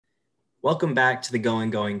Welcome back to the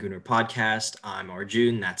Going Gooner podcast. I'm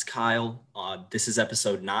Arjun, that's Kyle. This is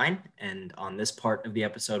episode 9, and on this part of the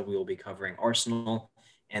episode, we will be covering Arsenal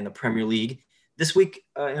and the Premier League. This week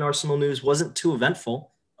in Arsenal news wasn't too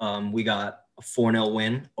eventful. We got a 4-0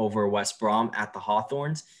 win over West Brom at the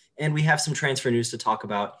Hawthorns, and we have some transfer news to talk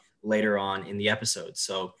about later on in the episode.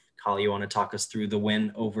 So, Kyle, you want to talk us through the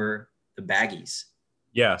win over the Baggies?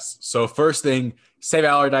 Yes. So first thing, Save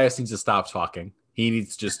Allardyce needs to stop talking. He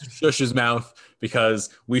needs to just shush his mouth because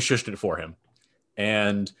we shushed it for him.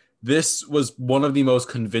 And this was one of the most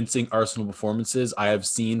convincing Arsenal performances I have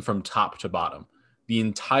seen from top to bottom. The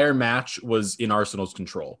entire match was in Arsenal's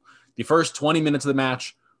control. The first 20 minutes of the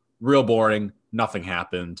match, real boring. Nothing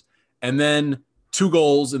happened. And then 2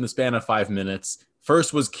 goals in the span of 5 minutes.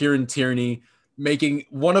 First was Kieran Tierney making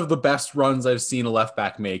one of the best runs I've seen a left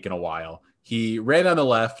back make in a while. He ran on the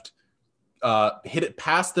left, hit it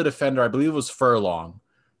past the defender, I believe it was Furlong,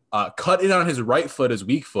 cut it on his right foot, his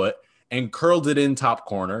weak foot, and curled it in top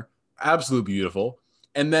corner. Absolute beautiful.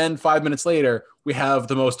 And then 5 minutes later, we have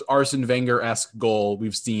the most Arsene Wenger-esque goal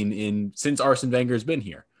we've seen since Arsene Wenger's been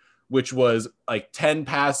here, which was like 10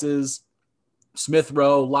 passes, Smith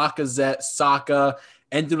Rowe, Lacazette, Saka,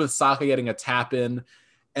 ended with Saka getting a tap in,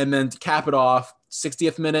 and then to cap it off,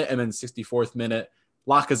 60th minute and then 64th minute,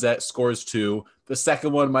 Lacazette scores 2. The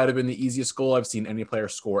second one might have been the easiest goal I've seen any player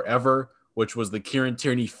score ever, which was the Kieran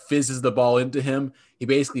Tierney fizzes the ball into him. He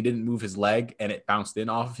basically didn't move his leg, and it bounced in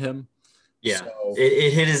off of him. Yeah, so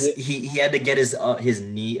it hit his. He had to get his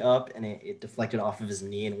knee up, and it deflected off of his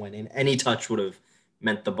knee and went in. Any touch would have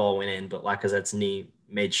meant the ball went in, but Lacazette's knee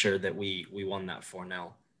made sure that we won that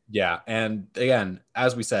 4-0. Yeah, and again,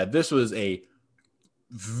 as we said, this was a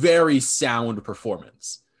very sound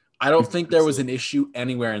performance. I don't think there was an issue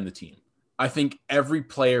anywhere in the team. I think every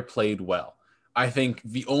player played well. I think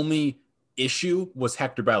the only issue was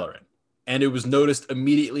Hector Bellerin, and it was noticed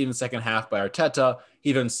immediately in the second half by Arteta.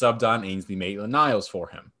 He then subbed on Ainsley Maitland-Niles for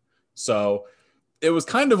him. So it was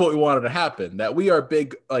kind of what we wanted to happen, that we are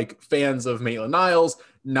big fans of Maitland-Niles,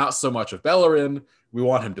 not so much of Bellerin. We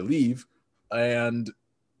want him to leave. And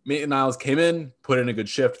Maitland-Niles came in, put in a good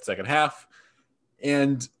shift second half.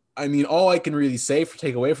 And I mean, all I can really say for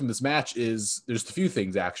take away from this match is there's a few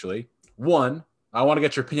things, actually. One, I want to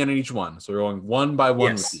get your opinion on each one. So we're going one by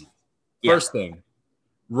one with you. First thing,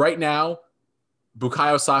 right now,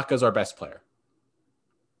 Bukayo Saka is our best player.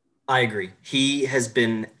 I agree. He has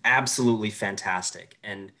been absolutely fantastic.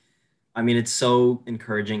 And I mean, it's so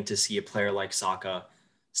encouraging to see a player like Saka,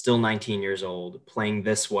 still 19 years old, playing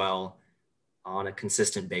this well on a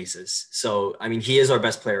consistent basis. So, I mean, he is our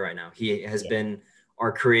best player right now. He has been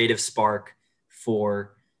our creative spark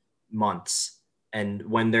for months. And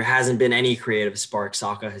when there hasn't been any creative spark,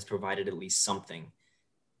 Saka has provided at least something.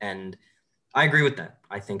 And I agree with that.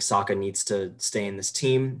 I think Saka needs to stay in this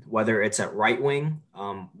team, whether it's at right wing,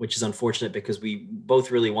 which is unfortunate because we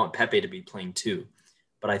both really want Pepe to be playing too.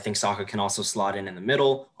 But I think Saka can also slot in the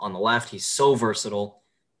middle, on the left. He's so versatile.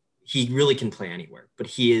 He really can play anywhere, but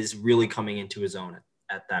he is really coming into his own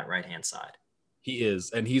at that right-hand side. He is,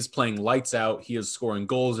 and he's playing lights out. He is scoring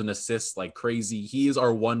goals and assists like crazy. He is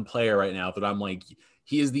our one player right now that I'm like,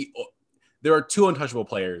 there are 2 untouchable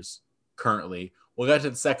players currently. We'll get to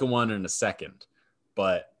the second one in a second,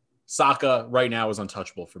 but Saka right now is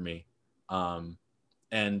untouchable for me.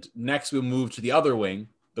 And next we'll move to the other wing,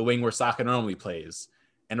 the wing where Saka normally plays.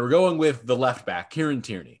 And we're going with the left back, Kieran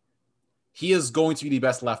Tierney. He is going to be the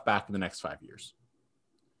best left back in the next 5 years.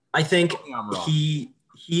 I think he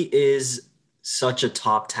is such a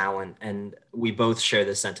top talent, and we both share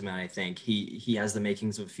this sentiment. I think he has the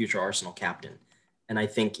makings of a future Arsenal captain, and I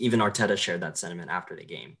think even Arteta shared that sentiment after the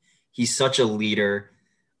game. He's such a leader.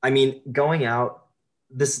 I mean, going out,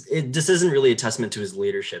 this isn't really a testament to his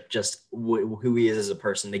leadership, just who he is as a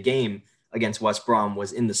person. The game against West Brom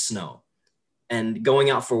was in the snow, and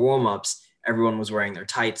going out for warm-ups, everyone was wearing their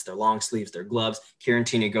tights, their long sleeves, their gloves. Kieran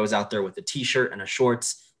Tierney goes out there with a t-shirt and a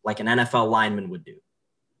shorts like an NFL lineman would do.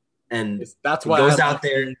 And that's why goes out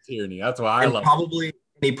there. Tierney. That's why I love him.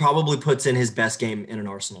 He probably puts in his best game in an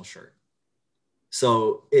Arsenal shirt.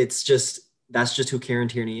 So that's just who Kieran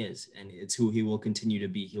Tierney is, and it's who he will continue to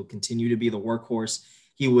be. He'll continue to be the workhorse.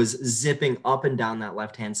 He was zipping up and down that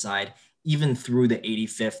left-hand side, even through the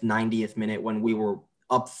 85th, 90th minute when we were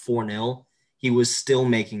up 4-0. He was still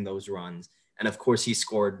making those runs. And of course, he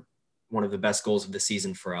scored one of the best goals of the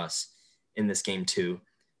season for us in this game too.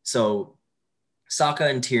 So Saka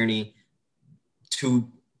and Tierney, 2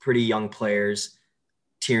 pretty young players.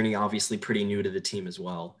 Tierney obviously pretty new to the team as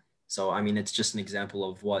well. So, I mean, it's just an example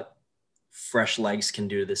of what fresh legs can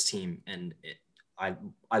do to this team. And I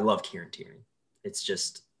love Kieran Tierney. It's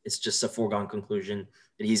just it's just a foregone conclusion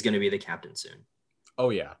that he's going to be the captain soon. Oh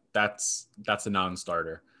yeah, that's a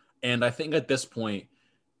non-starter. And I think at this point,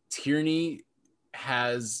 Tierney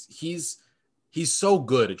he's so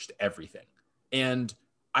good at just everything. And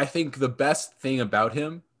I think the best thing about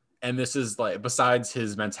him, and this is like besides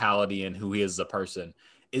his mentality and who he is as a person,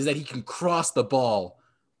 is that he can cross the ball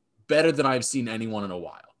better than I've seen anyone in a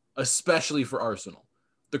while, especially for Arsenal.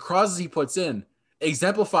 The crosses he puts in,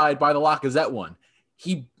 exemplified by the Lacazette one,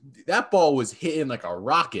 that ball was hitting like a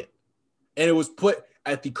rocket, and it was put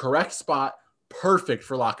at the correct spot, perfect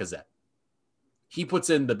for Lacazette. He puts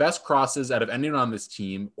in the best crosses out of anyone on this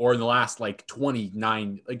team, or in the last like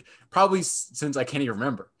 29, like probably since I can't even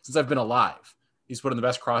remember, since I've been alive. He's put in the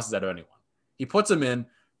best crosses out of anyone. He puts them in.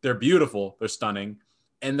 They're beautiful. They're stunning.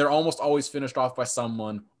 And they're almost always finished off by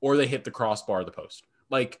someone, or they hit the crossbar of the post.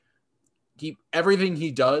 Like everything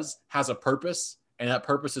he does has a purpose, and that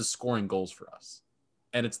purpose is scoring goals for us.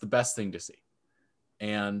 And it's the best thing to see.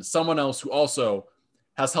 And someone else who also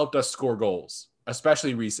has helped us score goals,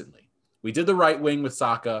 especially recently. We did the right wing with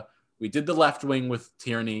Saka. We did the left wing with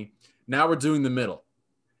Tierney. Now we're doing the middle.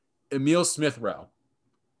 Emile Smith-Rowe.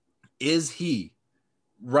 Is he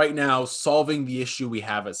right now solving the issue we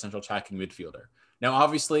have at central attacking midfielder? Now,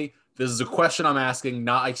 obviously, this is a question I'm asking,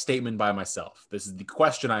 not a statement by myself. This is the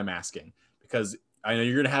question I'm asking because I know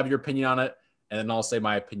you're going to have your opinion on it, and then I'll say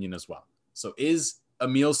my opinion as well. So is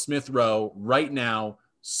Emile Smith-Rowe right now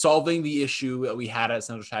solving the issue that we had at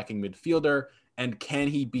central attacking midfielder? And can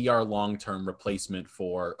he be our long-term replacement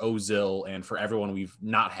for Ozil and for everyone we've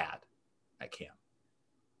not had at camp?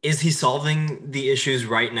 Is he solving the issues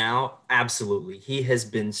right now? Absolutely. He has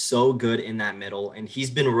been so good in that middle, and he's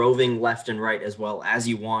been roving left and right as well as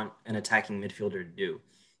you want an attacking midfielder to do.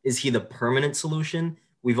 Is he the permanent solution?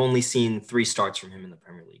 We've only seen 3 starts from him in the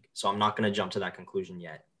Premier League, so I'm not going to jump to that conclusion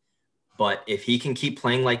yet. But if he can keep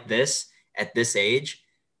playing like this at this age,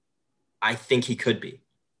 I think he could be.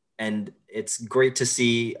 And it's great to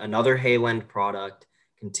see another Haaland product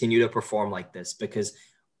continue to perform like this because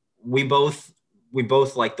we both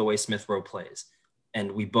like the way Smith-Rowe plays.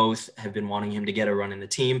 And we both have been wanting him to get a run in the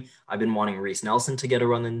team. I've been wanting Reiss Nelson to get a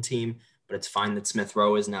run in the team, but it's fine that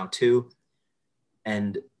Smith-Rowe is now too.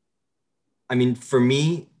 And I mean, for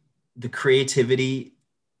me, the creativity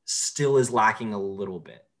still is lacking a little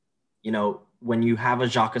bit. You know, when you have a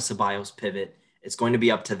Xhaka Ceballos pivot, it's going to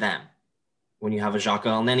be up to them. When you have a Xhaka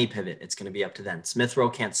Elneny pivot, it's going to be up to them.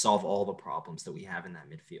 Smith-Rowe can't solve all the problems that we have in that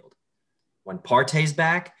midfield. When Partey's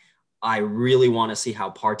back, I really want to see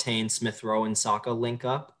how Partey and Smith-Rowe and Saka link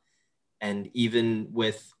up. And even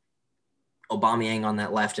with Aubameyang on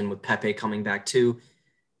that left and with Pepe coming back too,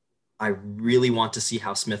 I really want to see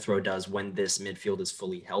how Smith-Rowe does when this midfield is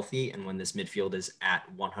fully healthy and when this midfield is at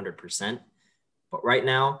 100%. But right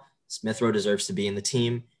now, Smith-Rowe deserves to be in the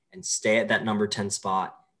team and stay at that number 10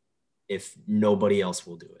 spot if nobody else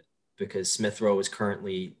will do it, because Smith-Rowe is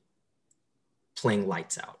currently playing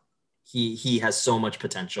lights out. He has so much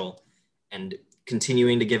potential, and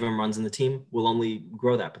continuing to give him runs in the team will only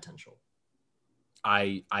grow that potential.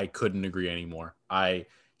 I couldn't agree anymore.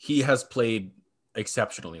 He has played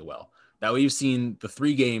exceptionally well. Now we've seen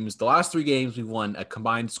the last 3 games we've won a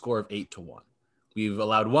combined score of 8-1. We've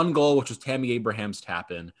allowed 1 goal, which was Tammy Abraham's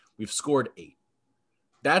tap in. We've scored 8.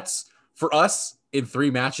 That's for us in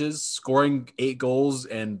 3 matches, scoring 8 goals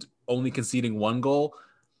and only conceding 1 goal.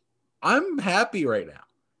 I'm happy right now.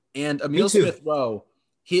 And Emile Smith-Rowe,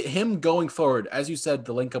 him going forward, as you said,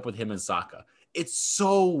 the link up with him and Saka, it's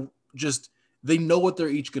so just, they know what they're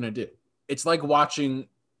each going to do. It's like watching,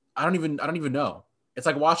 I don't even know. It's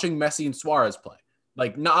like watching Messi and Suarez play.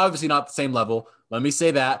 Like, obviously not the same level. Let me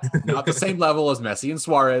say that. Not the same level as Messi and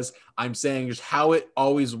Suarez. I'm saying just how it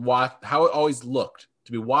always looked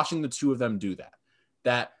to be watching the two of them do that.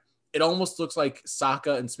 That it almost looks like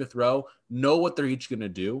Saka and Smith-Rowe know what they're each going to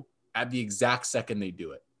do at the exact second they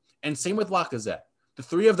do it. And same with Lacazette. The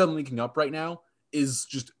 3 of them linking up right now is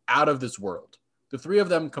just out of this world. The 3 of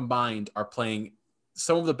them combined are playing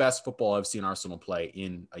some of the best football I've seen Arsenal play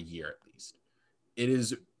in a year at least. It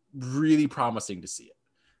is really promising to see it.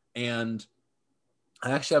 And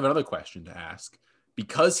I actually have another question to ask.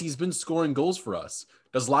 Because he's been scoring goals for us,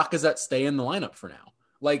 does Lacazette stay in the lineup for now?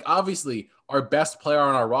 Like, obviously, our best player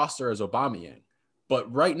on our roster is Aubameyang.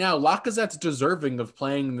 But right now, Lacazette's deserving of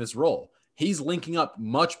playing in this role. He's linking up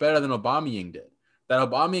much better than Aubameyang did. That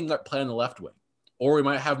Aubameyang got play on the left wing. Or we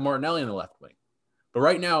might have Martinelli on the left wing. But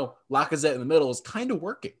right now, Lacazette in the middle is kind of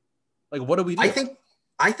working. Like, what do we do?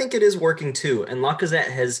 I think it is working too. And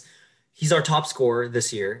Lacazette he's our top scorer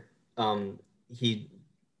this year. He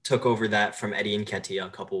took over that from Eddie Nketiah a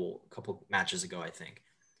couple matches ago, I think.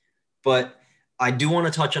 But I do want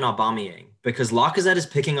to touch on Aubameyang because Lacazette is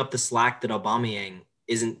picking up the slack that Aubameyang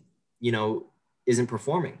you know, isn't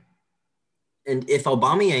performing. And if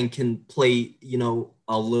Aubameyang can play,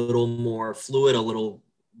 a little more fluid,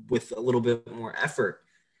 with a little bit more effort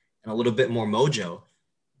and a little bit more mojo,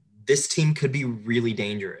 this team could be really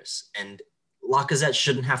dangerous. And Lacazette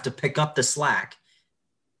shouldn't have to pick up the slack.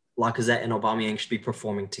 Lacazette and Aubameyang should be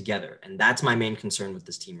performing together. And that's my main concern with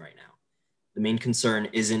this team right now. The main concern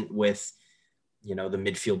isn't with, the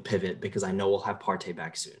midfield pivot, because I know we'll have Partey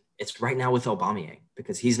back soon. It's right now with Aubameyang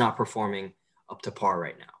because he's not performing up to par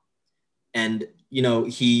right now. And, he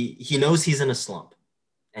knows he's in a slump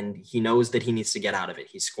and he knows that he needs to get out of it.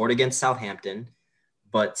 He scored against Southampton,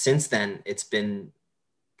 but since then it's been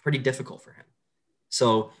pretty difficult for him.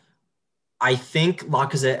 So I think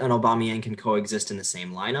Lacazette and Aubameyang can coexist in the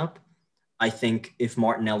same lineup. I think if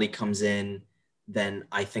Martinelli comes in, then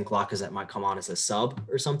I think Lacazette might come on as a sub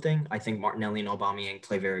or something. I think Martinelli and Aubameyang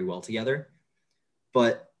play very well together.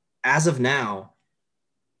 But as of now,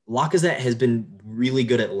 Lacazette has been really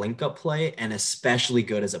good at link-up play and especially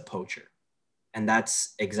good as a poacher. And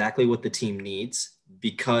that's exactly what the team needs,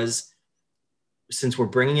 because since we're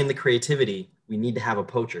bringing in the creativity, we need to have a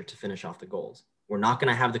poacher to finish off the goals. We're not going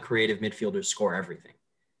to have the creative midfielders score everything.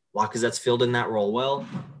 Lacazette's filled in that role well.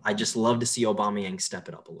 I just love to see Aubameyang step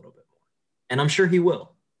it up a little bit more. And I'm sure he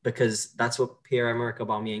will, because that's what Pierre-Emerick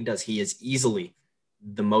Aubameyang does. He is easily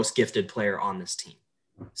the most gifted player on this team.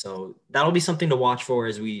 So that'll be something to watch for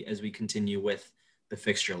as we continue with the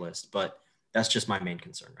fixture list. But that's just my main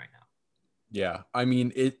concern right now. Yeah, I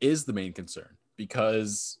mean, it is the main concern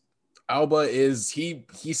because Alba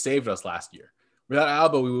he saved us last year. Without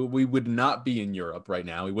Alba, we would not be in Europe right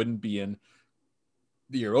now. We wouldn't be in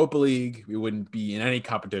the Europa League. We wouldn't be in any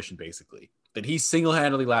competition, basically. That he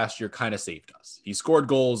single-handedly last year kind of saved us. He scored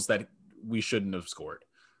goals that we shouldn't have scored.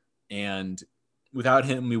 And without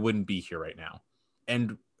him, we wouldn't be here right now.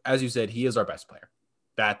 And as you said, he is our best player.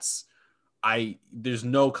 There's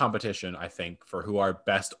no competition, I think, for who our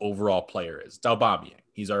best overall player is. Aubameyang.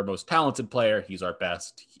 He's our most talented player. He's our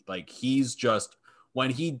best. He's just, when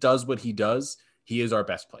he does what he does, he is our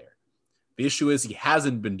best player. The issue is he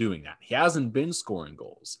hasn't been doing that. He hasn't been scoring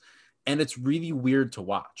goals. And it's really weird to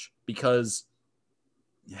watch because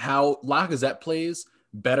how Lacazette plays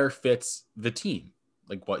better fits the team.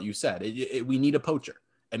 Like what you said, we need a poacher.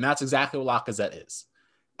 And that's exactly what Lacazette is.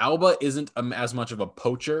 Alba isn't as much of a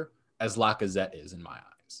poacher as Lacazette is in my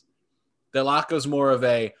eyes. That Lacazette is more of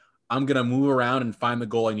I'm going to move around and find the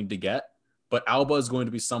goal I need to get. But Alba is going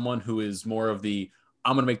to be someone who is more of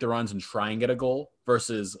I'm going to make the runs and try and get a goal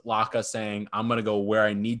versus Laka saying, I'm going to go where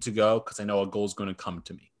I need to go because I know a goal is going to come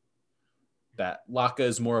to me. That Laka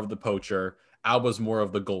is more of the poacher. Alba is more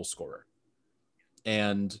of the goal scorer.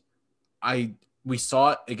 And we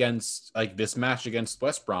saw it against this match against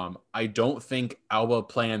West Brom. I don't think Alba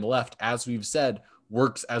playing on the left, as we've said,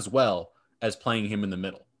 works as well as playing him in the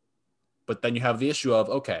middle. But then you have the issue of,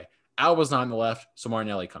 okay, Alba's not on the left, so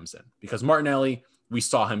Martinelli comes in. Because Martinelli, we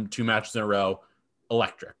saw him 2 matches in a row,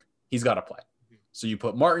 electric. He's got to play. So you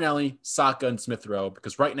put Martinelli, Saka, and Smith Rowe,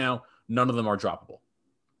 because right now, none of them are droppable.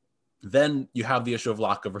 Then you have the issue of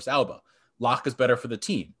Laka versus Alba. Laka's better for the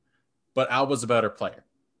team, but Alba's a better player.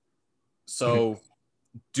 So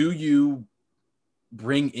do you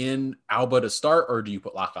bring in Alba to start, or do you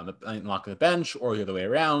put Laka on the bench, or the other way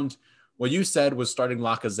around? What you said was starting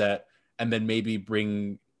Lacazette and then maybe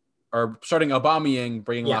starting Aubameyang,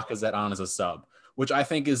 bringing Lacazette on as a sub, which I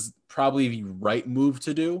think is probably the right move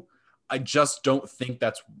to do. I just don't think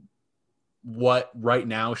that's what right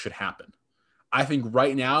now should happen. I think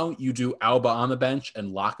right now you do Alba on the bench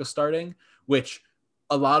and Laka starting, which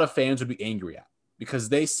a lot of fans would be angry at because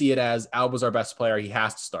they see it as Alba's our best player. He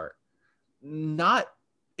has to start. Not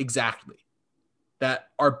exactly. That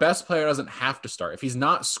our best player doesn't have to start. If he's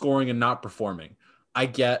not scoring and not performing, I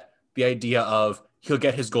get the idea of he'll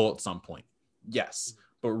get his goal at some point. Yes.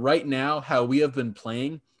 But right now, how we have been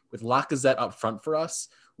playing with Lacazette up front for us,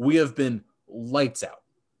 we have been lights out.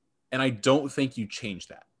 And I don't think you change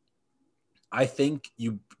that. I think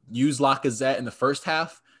you use Lacazette in the first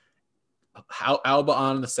half, Alba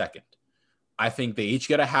on in the second. I think they each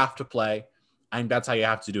get a half to play. I think that's how you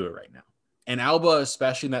have to do it right now. And Alba,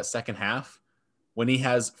 especially in that second half, when he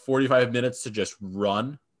has 45 minutes to just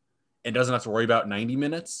run and doesn't have to worry about 90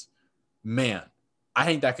 minutes, man, I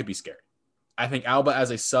think that could be scary. I think Alba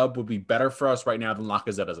as a sub would be better for us right now than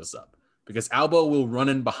Lacazette as a sub because Alba will run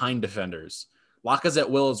in behind defenders. Lacazette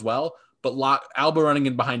will as well, but Alba running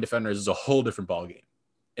in behind defenders is a whole different ballgame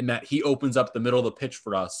in that he opens up the middle of the pitch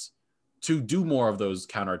for us to do more of those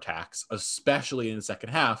counterattacks, especially in the second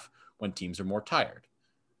half when teams are more tired.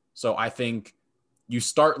 So I think you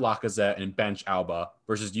start Lacazette and bench Alba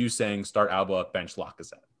versus you saying start Alba, bench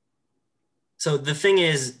Lacazette? So the thing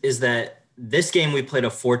is that this game we played a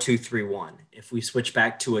 4-2-3-1. If we switch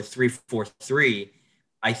back to a 3-4-3,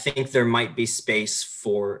 I think there might be space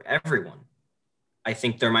for everyone. I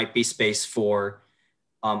think there might be space for,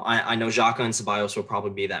 I know Xhaka and Ceballos will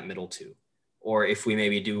probably be that middle two. Or if we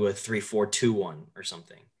maybe do a 3-4-2-1 or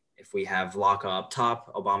something. If we have Laka up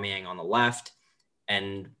top, Aubameyang on the left,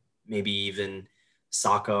 and maybe even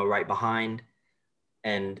Saka right behind,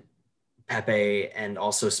 and Pepe and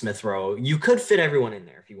also Smith Rowe. You could fit everyone in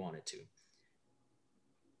there if you wanted to.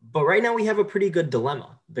 But right now we have a pretty good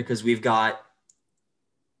dilemma because we've got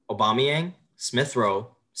Aubameyang, Smith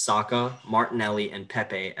Rowe, Saka, Martinelli, and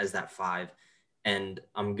Pepe as that five. And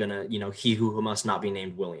I'm going to, he who must not be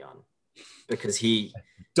named Willian because he...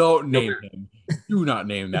 Don't name him. Do not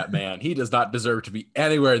name that man. He does not deserve to be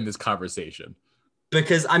anywhere in this conversation.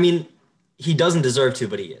 Because, he doesn't deserve to,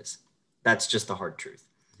 but he is. That's just the hard truth.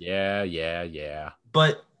 Yeah.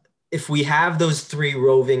 But if we have those three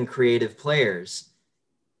roving creative players,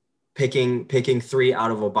 picking three out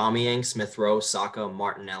of Aubameyang, Smith Rowe, Saka,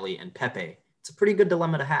 Martinelli, and Pepe, it's a pretty good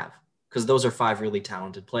dilemma to have because those are five really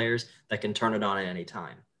talented players that can turn it on at any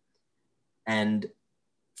time. And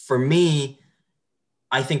for me,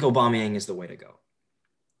 I think Aubameyang is the way to go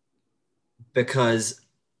because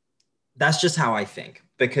that's just how I think.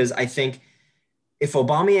 Because I think if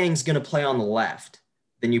Aubameyang's going to play on the left,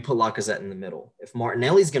 then you put Lacazette in the middle. If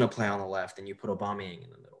Martinelli's going to play on the left, then you put Aubameyang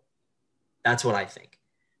in the middle. That's what I think.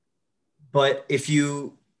 But if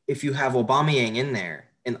you have Aubameyang in there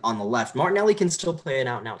and on the left, Martinelli can still play an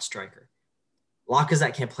out-and-out striker.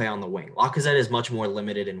 Lacazette can't play on the wing. Lacazette is much more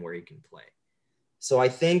limited in where he can play. So I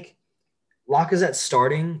think Lacazette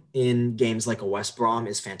starting in games like a West Brom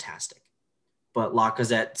is fantastic. But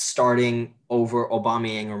Lacazette starting over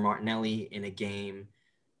Aubameyang or Martinelli in a game,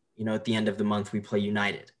 at the end of the month we play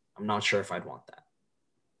United, I'm not sure if I'd want that.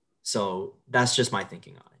 So that's just my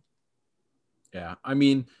thinking on it. Yeah,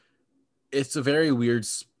 it's a very weird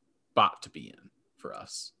spot to be in for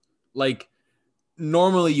us. Like,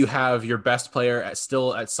 normally you have your best player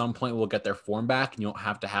still at some point will get their form back, and you don't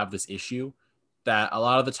have to have this issue that a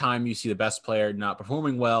lot of the time you see the best player not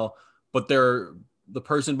performing well, but the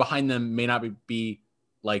person behind them may not be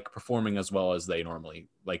like performing as well as they normally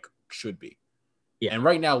should be. Yeah. And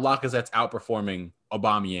right now, Lacazette's outperforming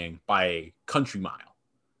Aubameyang by a country mile.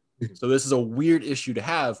 So this is a weird issue to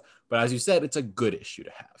have, but as you said, it's a good issue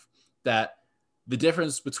to have. That the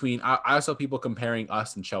difference between, I saw people comparing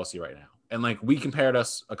us and Chelsea right now. And we compared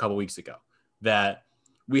us a couple weeks ago that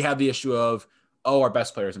we have the issue of, our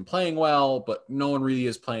best player isn't playing well, but no one really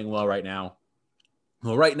is playing well right now.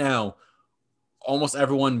 Well, right now, almost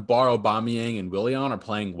everyone bar Aubameyang and Willian are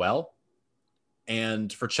playing well.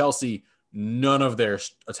 And for Chelsea, none of their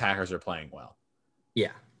attackers are playing well.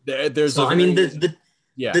 Yeah. There's the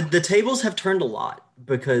tables have turned a lot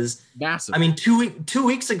because massive. 2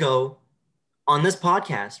 weeks ago on this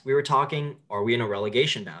podcast, we were talking, are we in a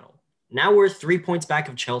relegation battle? Now we're 3 points back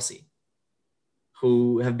of Chelsea,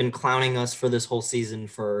 who have been clowning us for this whole season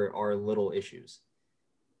for our little issues.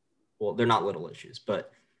 Well, they're not little issues,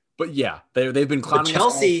 but yeah, they've been clowning us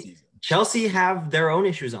all season. Chelsea have their own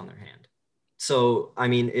issues on their hand. So,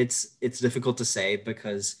 it's difficult to say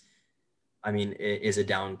because, is it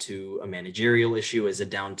down to a managerial issue? Is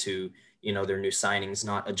it down to, their new signings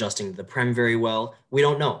not adjusting to the Prem very well? We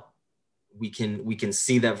don't know. We can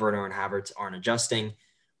see that Werner and Havertz aren't adjusting,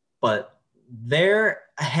 but they're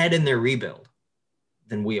ahead in their rebuild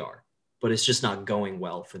than we are. But it's just not going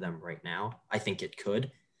well for them right now. I think it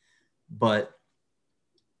could. But,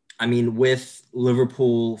 with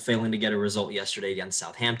Liverpool failing to get a result yesterday against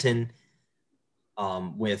Southampton,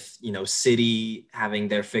 with, City having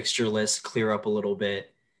their fixture list clear up a little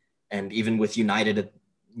bit, and even with United,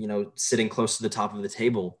 sitting close to the top of the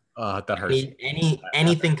table. That hurts.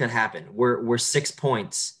 Anything could happen. We're 6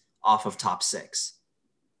 points off of top six,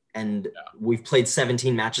 and we've played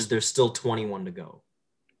 17 matches. There's still 21 to go.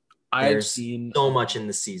 There's so much in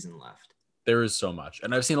the season left. There is so much.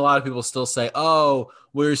 And I've seen a lot of people still say,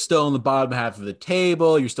 we're still in the bottom half of the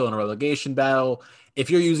table. You're still in a relegation battle. If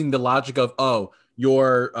you're using the logic of,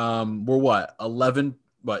 we're 11,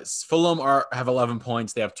 Fulham have 11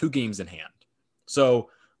 points. They have 2 games in hand. So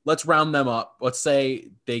let's round them up. Let's say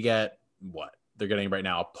they get they're getting right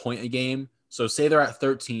now, a point a game. So say they're at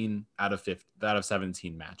 13 out of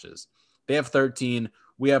 17 matches. They have 13.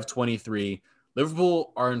 We have 23.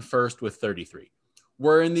 Liverpool are in first with 33.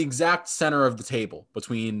 We're in the exact center of the table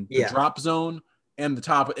between the drop zone and the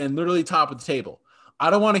top, and literally top of the table. I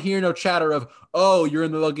don't want to hear no chatter of, you're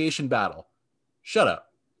in the relegation battle. Shut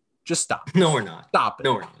up. Just stop. No, we're not. Stop it.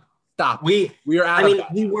 No, we're not. Stop. We are out I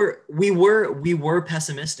of mean, that. we were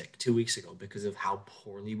pessimistic 2 weeks ago because of how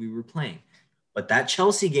poorly we were playing. But that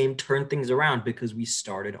Chelsea game turned things around because we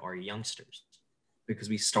started our youngsters, because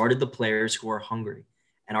we started the players who are hungry.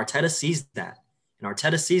 And Arteta sees that. And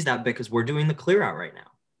Arteta sees that because we're doing the clear out right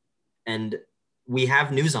now. And we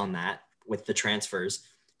have news on that with the transfers.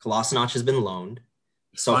 Kolasinac has been loaned.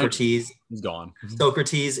 Socrates, he's gone.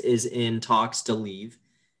 Socrates is in talks to leave.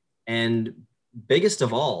 And biggest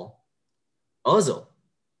of all, Ozil.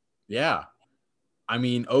 Yeah. I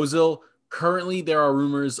mean, Ozil, currently there are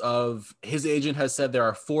rumors of, his agent has said there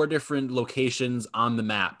are 4 different locations on the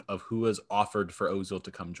map of who has offered for Ozil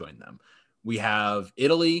to come join them. We have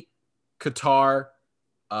Italy, Qatar,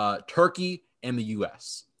 Turkey, and the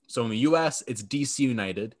US. So in the US, it's DC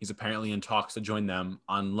United. He's apparently in talks to join them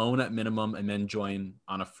on loan at minimum and then join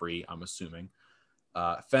on a free, I'm assuming.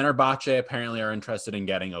 Fenerbahce apparently are interested in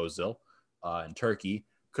getting Ozil in Turkey.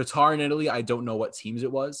 Qatar and Italy, I don't know what teams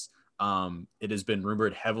it was. It has been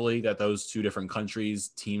rumored heavily that those 2 different countries'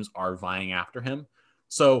 teams are vying after him.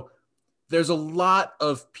 So there's a lot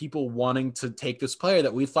of people wanting to take this player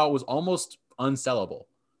that we thought was almost unsellable,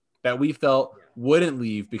 that we felt wouldn't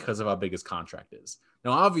leave because of how big his contract is.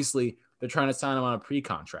 Now, obviously, they're trying to sign him on a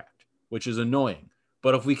pre-contract, which is annoying.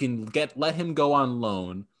 But if we can let him go on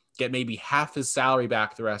loan, get maybe half his salary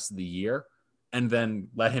back the rest of the year, and then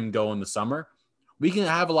let him go in the summer, we can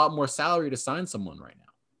have a lot more salary to sign someone right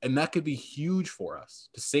now. And that could be huge for us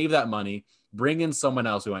to save that money, bring in someone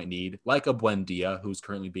else we might need, like a Buendia, who's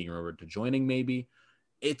currently being rumored to joining maybe.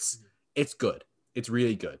 It's good. It's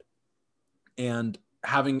really good. And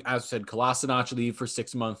having, as I said, Kolasinac leave for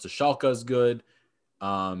 6 months to Schalke is good.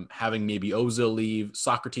 Having maybe Ozil leave.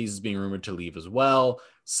 Socrates is being rumored to leave as well.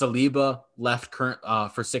 Saliba left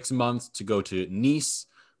for 6 months to go to Nice,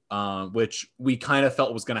 which we kind of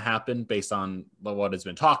felt was going to happen based on what has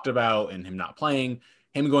been talked about and him not playing.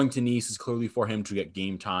 Him going to Nice is clearly for him to get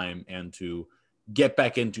game time and to get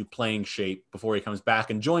back into playing shape before he comes back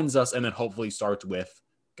and joins us, and then hopefully starts with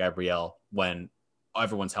Gabriel when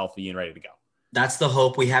everyone's healthy and ready to go. That's the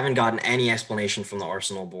hope. We haven't gotten any explanation from the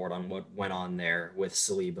Arsenal board on what went on there with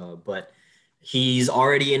Saliba, but he's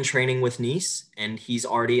already in training with Nice, and he's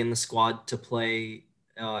already in the squad to play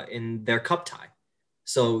in their cup tie.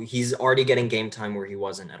 So he's already getting game time where he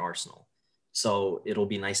wasn't at Arsenal. So it'll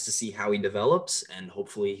be nice to see how he develops, and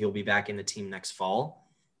hopefully he'll be back in the team next fall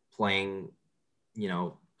playing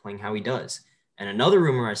how he does. And another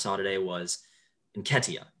rumor I saw today was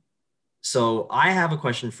Nketiah. So I have a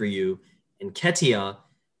question for you. Nketiah,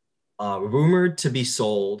 rumored to be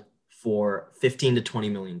sold for 15 to 20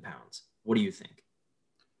 million pounds. What do you think?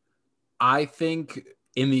 I think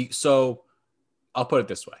so I'll put it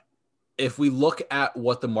this way. If we look at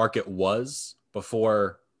what the market was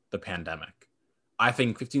before the pandemic, I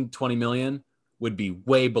think 15 to 20 million would be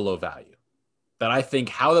way below value. That I think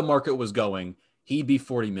how the market was going, he'd be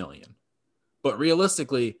 40 million. But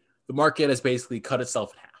realistically, the market has basically cut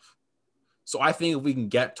itself in half. So I think if we can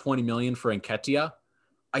get 20 million for Nketiah,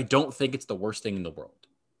 I don't think it's the worst thing in the world.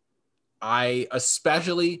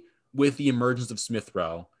 Especially with the emergence of Smith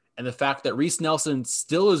Rowe and the fact that Reece Nelson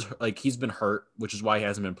still is he's been hurt, which is why he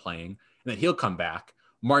hasn't been playing, and that he'll come back.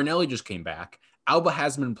 Martinelli just came back. Alba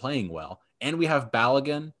hasn't been playing well. And we have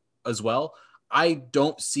Balogun as well. I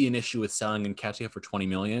don't see an issue with selling Nketiah for 20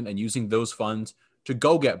 million and using those funds to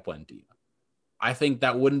go get Buendia. I think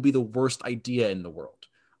that wouldn't be the worst idea in the world.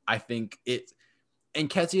 I think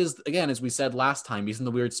Nketiah is, again, as we said last time, he's in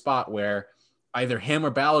the weird spot where either him or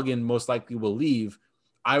Balogun most likely will leave.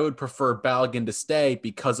 I would prefer Balogun to stay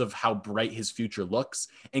because of how bright his future looks.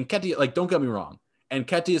 And Nketiah, don't get me wrong,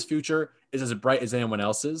 Nketiah's future is as bright as anyone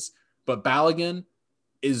else's, but Balogun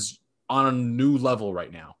is on a new level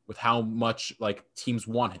right now with how much teams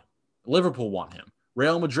want him. Liverpool want him.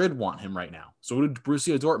 Real Madrid want him right now. So did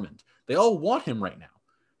Borussia Dortmund. They all want him right now.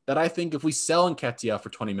 That I think if we sell Nketiah for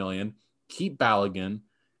 20 million, keep Balogun,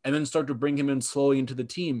 and then start to bring him in slowly into the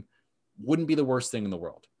team, wouldn't be the worst thing in the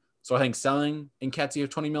world. So I think selling Nketiah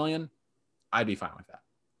for 20 million, I'd be fine with that.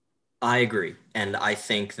 I agree. And I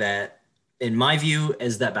think that, in my view,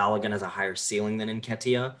 is that Balogun has a higher ceiling than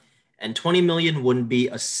Nketiah. And 20 million wouldn't be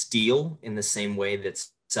a steal in the same way that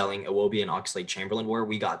selling Iwobi and Oxlade-Chamberlain were.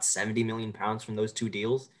 We got 70 million pounds from those 2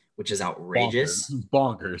 deals, which is outrageous.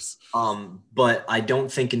 Bonkers. But I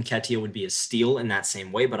don't think Nketiah would be a steal in that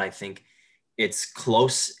same way, but I think it's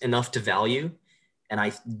close enough to value. And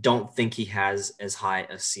I don't think he has as high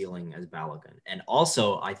a ceiling as Balogun. And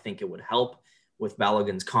also, I think it would help with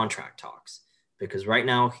Balogun's contract talks, because right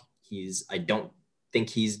now I don't think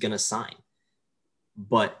he's going to sign.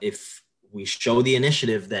 But if we show the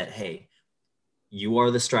initiative that, hey, you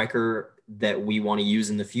are the striker that we want to use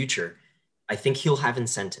in the future, I think he'll have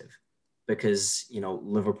incentive because,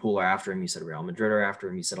 Liverpool are after him. You said Real Madrid are after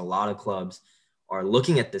him. You said a lot of clubs are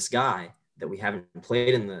looking at this guy that we haven't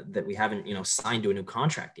played that we haven't, signed to a new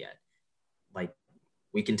contract yet. Like,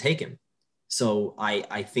 we can take him. So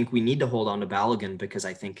I think we need to hold on to Balogun because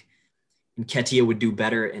I think Nketiah would do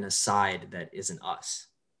better in a side that isn't us.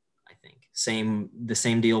 I think the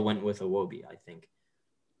same deal went with Iwobi. I think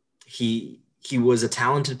he was a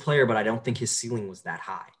talented player, but I don't think his ceiling was that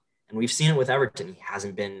high. And we've seen it with Everton. He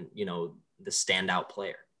hasn't been, the standout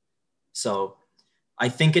player. So I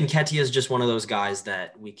think Nketiah is just one of those guys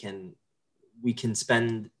that we can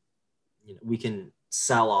spend, we can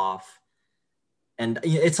sell off. And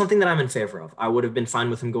it's something that I'm in favor of. I would have been fine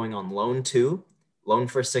with him going on loan too, loan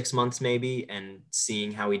for 6 months maybe, and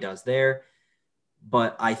seeing how he does there.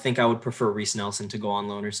 But I think I would prefer Reece Nelson to go on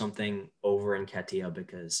loan or something over Nketiah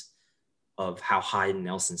because of how high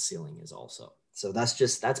Nelson's ceiling is also. So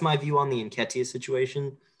that's my view on the Nketiah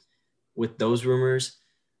situation with those rumors.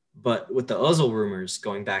 But with the Ozil rumors,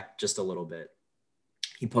 going back just a little bit,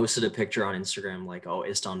 he posted a picture on Instagram like, oh,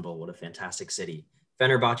 Istanbul, what a fantastic city.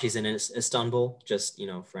 Fenerbahce's in Istanbul, just,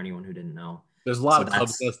 for anyone who didn't know. There's a lot of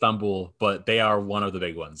clubs in Istanbul, but they are one of the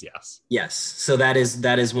big ones. Yes. Yes. So that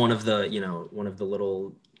is one of the, one of the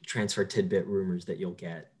little transfer tidbit rumors that you'll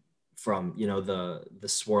get from, the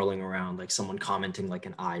swirling around, like someone commenting like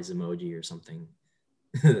an eyes emoji or something.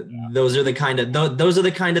 Yeah. Those are the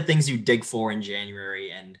kind of things you dig for in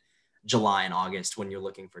January and July and August when you're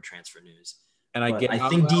looking for transfer news. And I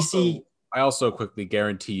think DC. I also quickly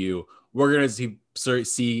guarantee you, we're going to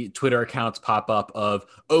see Twitter accounts pop up of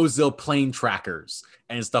Ozil plane trackers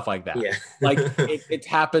and stuff like that. Yeah. Like it's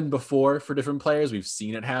happened before for different players. We've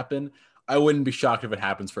seen it happen. I wouldn't be shocked if it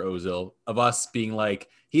happens for Ozil, of us being like,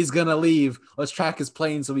 he's going to leave. Let's track his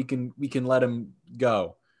plane so we can let him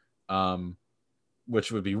go.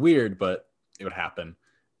 Which would be weird, but it would happen.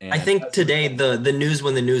 And I think today the news,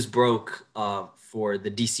 when the news broke for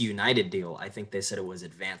the DC United deal, I think they said it was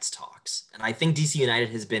advanced talks. And I think DC United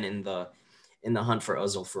has been in the hunt for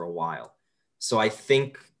Ozil for a while. So I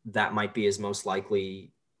think that might be his most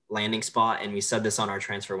likely landing spot. And we said this on our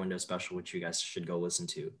transfer window special, which you guys should go listen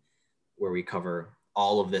to, where we cover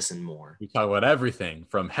all of this and more. We talk about everything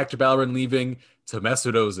from Hector Bellerin leaving to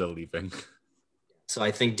Mesut Ozil leaving. So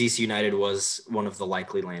I think DC United was one of the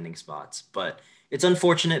likely landing spots, but it's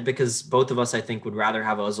unfortunate because both of us, I think, would rather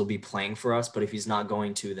have Ozil be playing for us. But if he's not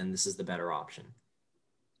going to, then this is the better option.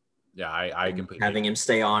 Yeah, I completely having him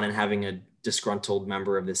stay on and having a disgruntled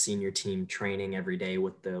member of the senior team training every day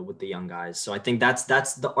with the young guys. So I think that's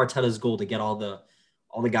the Arteta's goal, to get all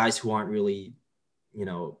the guys who aren't really,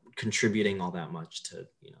 contributing all that much to,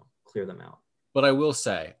 clear them out. But I will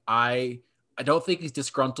say, I don't think he's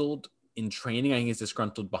disgruntled in training. I think he's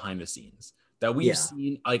disgruntled behind the scenes. That we've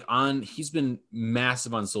seen, he's been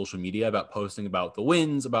massive on social media about posting about the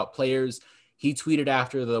wins, about players. He tweeted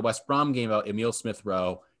after the West Brom game about Emile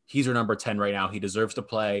Smith-Rowe. He's our number 10 right now. He deserves to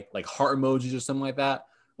play, like heart emojis or something like that.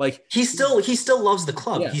 Like he still loves the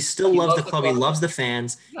club. Yeah, he still loves the club. He loves the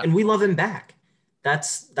fans, and we love him back.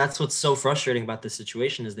 That's what's so frustrating about this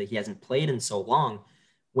situation, is that he hasn't played in so long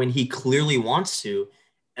when he clearly wants to,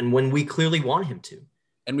 and when we clearly want him to.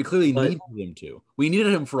 And we clearly needed him to. We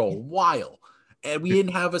needed him for a while. And we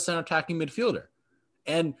didn't have a center attacking midfielder.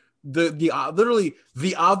 And literally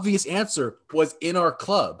the obvious answer was in our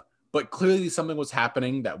club, but clearly something was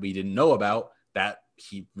happening that we didn't know about,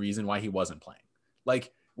 reason why he wasn't playing.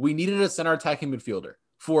 Like, we needed a center attacking midfielder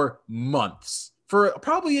for months, for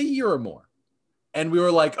probably a year or more. And we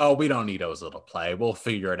were like, oh, we don't need Ozil to play. We'll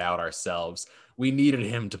figure it out ourselves. We needed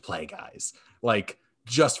him to play, guys. Like,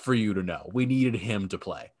 just for you to know, we needed him to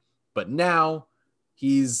play. But now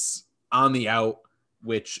he's on the out,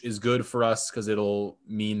 which is good for us because it'll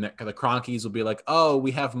mean that the Cronkies will be like, oh,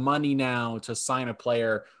 we have money now to sign a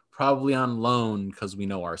player probably on loan, because we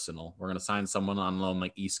know Arsenal. We're going to sign someone on loan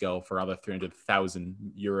like Isco for another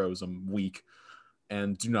 300,000 euros a week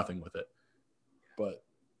and do nothing with it. But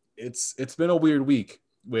it's been a weird week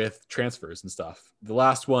with transfers and stuff. The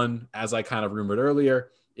last one, as I kind of rumored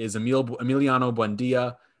earlier, is Emiliano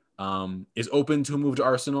Buendia is open to a move to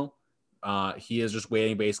Arsenal. He is just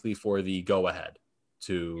waiting basically for the go-ahead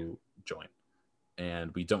to join.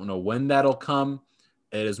 And we don't know when that'll come.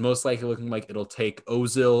 It is most likely looking like it'll take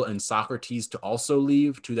Ozil and Socrates to also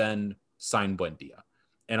leave to then sign Buendia.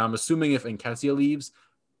 And I'm assuming if Nketiah leaves,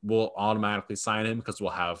 we'll automatically sign him because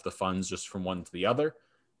we'll have the funds just from one to the other.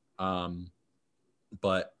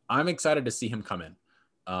 But I'm excited to see him come in.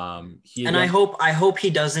 I hope he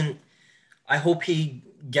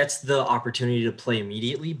gets the opportunity to play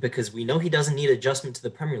immediately, because we know he doesn't need adjustment to the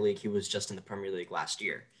Premier League. He was just in the Premier League last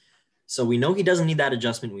year. So we know he doesn't need that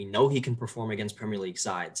adjustment. We know he can perform against Premier League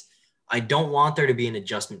sides. I don't want there to be an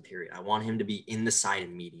adjustment period. I want him to be in the side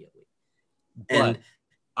immediately. But And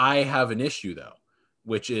I have an issue though,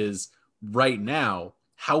 which is right now,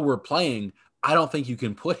 how we're playing, I don't think you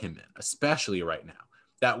can put him in, especially right now.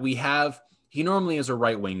 That we have, he normally is a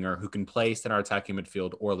right winger who can play center attacking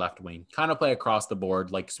midfield or left wing, kind of play across the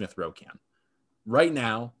board like Smith Rowe can. Right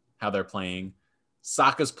now, how they're playing,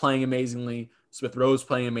 Saka's playing amazingly, Smith Rowe's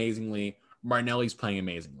playing amazingly, Martinelli's playing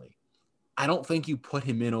amazingly. I don't think you put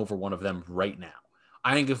him in over one of them right now.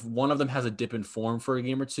 I think if one of them has a dip in form for a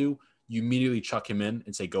game or two, you immediately chuck him in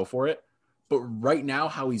and say go for it. But right now,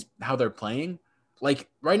 how they're playing, like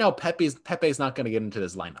right now, Pepe's not going to get into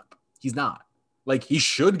this lineup. He's not. Like he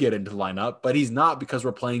should get into the lineup, but he's not because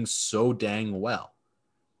we're playing so dang well.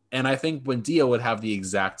 And I think Buendia would have the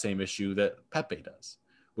exact same issue that Pepe does,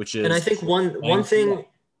 which is I think one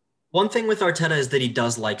thing with Arteta is that he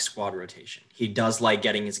does like squad rotation. He does like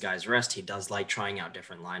getting his guys rest. He does like trying out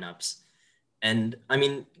different lineups. And I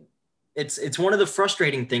mean, it's one of the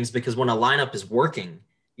frustrating things, because when a lineup is working,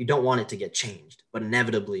 you don't want it to get changed, but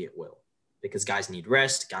inevitably it will, because guys need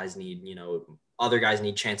rest, guys need, other guys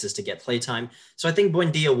need chances to get playtime. So I think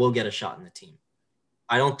Buendia will get a shot in the team.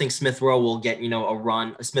 I don't think Smith Rowe will get, a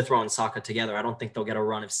run, Smith Rowe and Saka together. I don't think they'll get a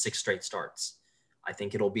run of 6 straight starts. I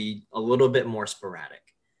think it'll be a little bit more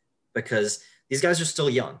sporadic, because these guys are still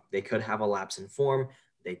young. They could have a lapse in form.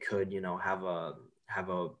 They could, have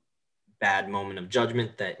a bad moment of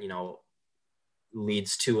judgment that,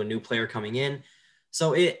 leads to a new player coming in.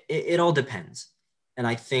 So it all depends. And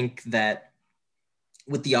I think that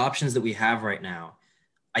with the options that we have right now,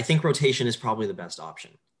 I think rotation is probably the best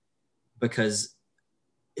option, because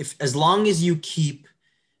as long as you keep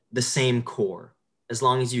the same core, as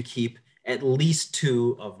long as you keep at least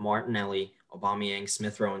 2 of Martinelli, Aubameyang,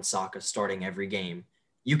 Smith Rowe, and Saka starting every game,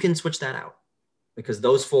 you can switch that out, because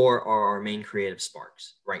those 4 are our main creative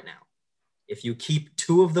sparks right now. If you keep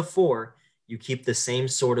 2 of the 4, you keep the same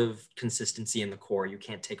sort of consistency in the core. You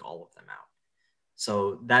can't take all of them out.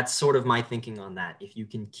 So that's sort of my thinking on that. If you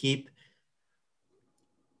can keep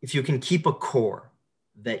a core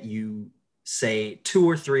that you say 2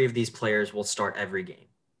 or 3 of these players will start every game,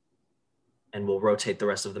 and we'll rotate the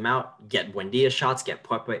rest of them out, get Buendia shots, get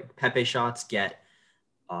Pepe shots, get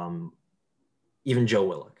even Joe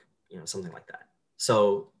Willock, something like that.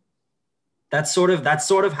 So that's sort of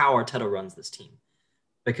how Arteta runs this team.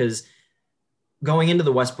 Because going into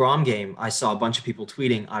the West Brom game, I saw a bunch of people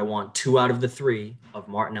tweeting, I want 2 out of the 3 of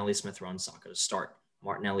Martinelli, Smith Rowe, and Saka to start.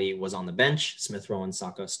 Martinelli was on the bench, Smith Rowe and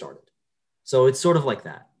Saka started. So it's sort of like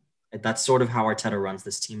that. That's sort of how Arteta runs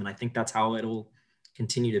this team, and I think that's how it'll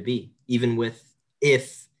continue to be, even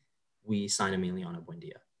if we sign Emiliano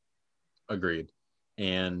Buendia. Agreed.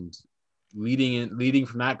 And leading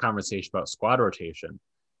from that conversation about squad rotation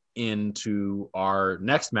into our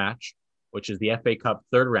next match, which is the FA Cup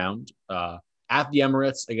third round at the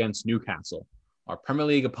Emirates against Newcastle, our Premier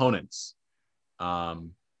League opponents.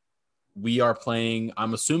 We are playing,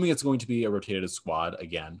 I'm assuming it's going to be a rotated squad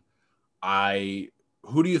again.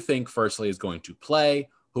 Who do you think firstly is going to play?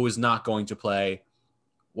 Who is not going to play?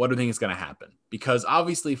 What do you think is going to happen? Because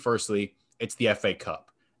obviously, firstly, it's the FA Cup.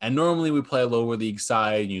 And normally we play a lower league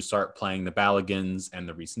side and you start playing the Ballagans and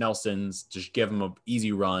the Reece Nelsons, just give them an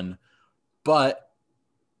easy run. But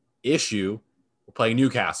we're playing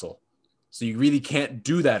Newcastle. So you really can't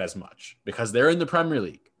do that as much because they're in the Premier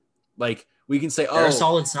League. Like we can say, they're a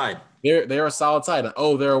solid side. They're a solid side.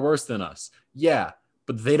 Oh, they're worse than us. Yeah,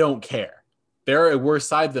 but they don't care. They're a worse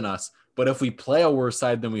side than us. But if we play a worse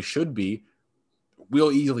side than we should be,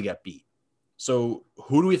 we'll easily get beat. So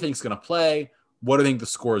who do we think is going to play? What do you think the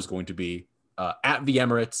score is going to be at the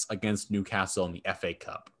Emirates against Newcastle in the FA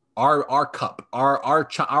Cup? Our cup,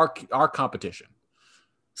 our competition.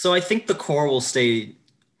 So I think the core will stay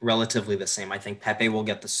relatively the same. I think Pepe will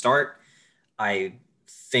get the start. I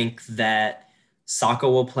think that Saka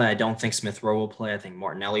will play. I don't think Smith Rowe will play. I think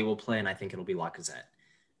Martinelli will play, and I think it'll be Lacazette.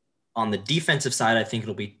 On the defensive side, I think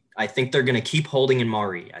they're going to keep Holding in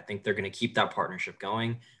Mari. I think they're going to keep that partnership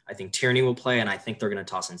going. I think Tierney will play, and I think they're going to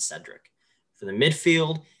toss in Cedric. For the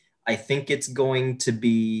midfield, I think it could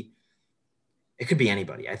be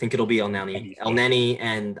anybody. I think it'll be El Neni,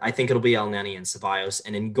 and I think it'll be El Neni and Ceballos.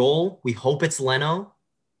 And in goal, we hope it's Leno.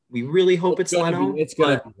 We really hope it's Leno. It's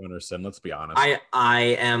going to be Runerson, let's be honest.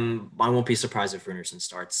 I won't be surprised if Runerson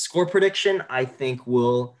starts. Score prediction, I think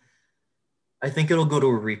it'll go to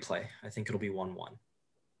a replay. I think it'll be 1-1.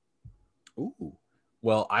 Ooh.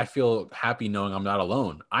 Well, I feel happy knowing I'm not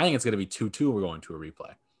alone. I think it's going to be 2-2. We're going to a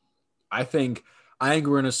replay. I think we're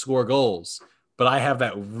going to score goals, but I have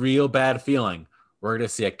that real bad feeling we're going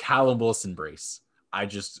to see a Callum Wilson brace. I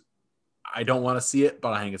don't want to see it,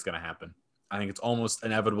 but I think it's going to happen. I think it's almost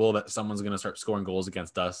inevitable that someone's going to start scoring goals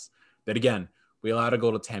against us. That again, we allowed a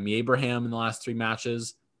goal to Tammy Abraham in the last 3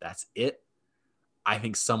 matches. That's it. I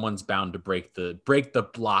think someone's bound to break the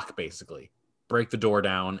block, basically break the door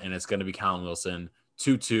down, and it's going to be Callum Wilson.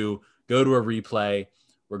 2-2. Go to a replay.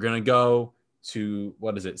 We're going to go to,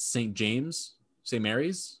 what is it, St. James? St.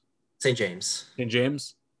 Mary's? St. James. St.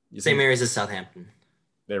 James? St. Mary's is Southampton.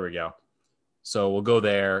 There we go. So we'll go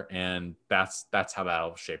there, and that's how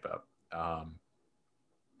that'll shape up.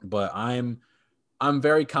 But I'm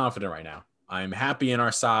very confident right now. I'm happy in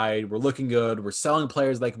our side. We're looking good. We're selling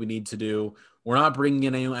players like we need to do. We're not bringing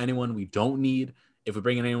in anyone we don't need. If we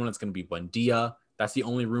bring in anyone, it's going to be Buendia. That's the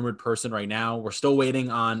only rumored person right now. We're still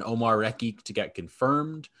waiting on Omar Rekik to get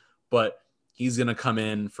confirmed, but he's going to come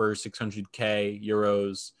in for 600K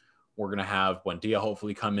euros. We're going to have Buendia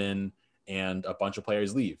hopefully come in, and a bunch of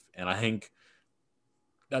players leave. And I think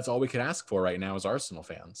that's all we can ask for right now as Arsenal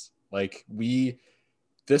fans. Like,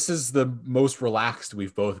 this is the most relaxed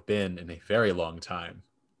we've both been in a very long time.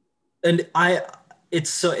 And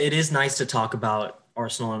it is nice to talk about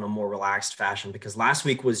Arsenal in a more relaxed fashion, because last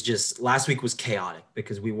week was chaotic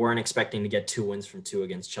because we weren't expecting to get 2 wins from 2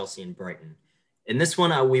 against Chelsea and Brighton. In this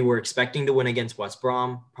one, we were expecting to win against West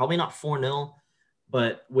Brom, probably not 4-0,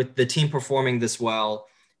 but with the team performing this well,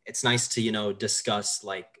 it's nice to, discuss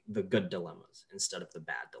like the good dilemmas instead of the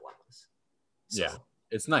bad dilemmas. So. Yeah,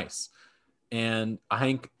 it's nice. And I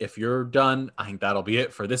think if you're done, I think that'll be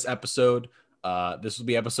it for this episode. This will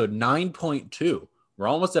be episode 9.2. We're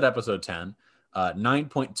almost at episode 10.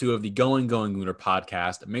 9.2 of the Going Gooner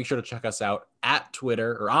podcast. Make sure to check us out at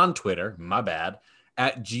Twitter, or on Twitter, my bad,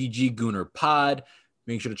 at GG Gooner Pod.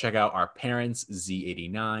 Make sure to check out our parents,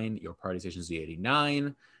 Z89, your party station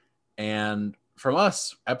Z89. And from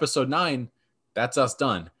us, episode 9, that's us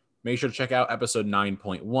done. Make sure to check out episode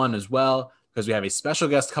 9.1 as well, because we have a special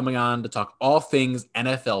guest coming on to talk all things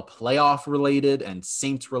NFL playoff related and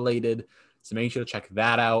Saints related. So make sure to check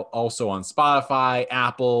that out. Also on Spotify,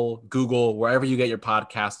 Apple, Google, wherever you get your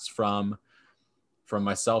podcasts from. From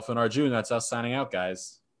myself and Arjun, that's us signing out,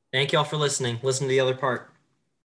 guys. Thank you all for listening. Listen to the other part.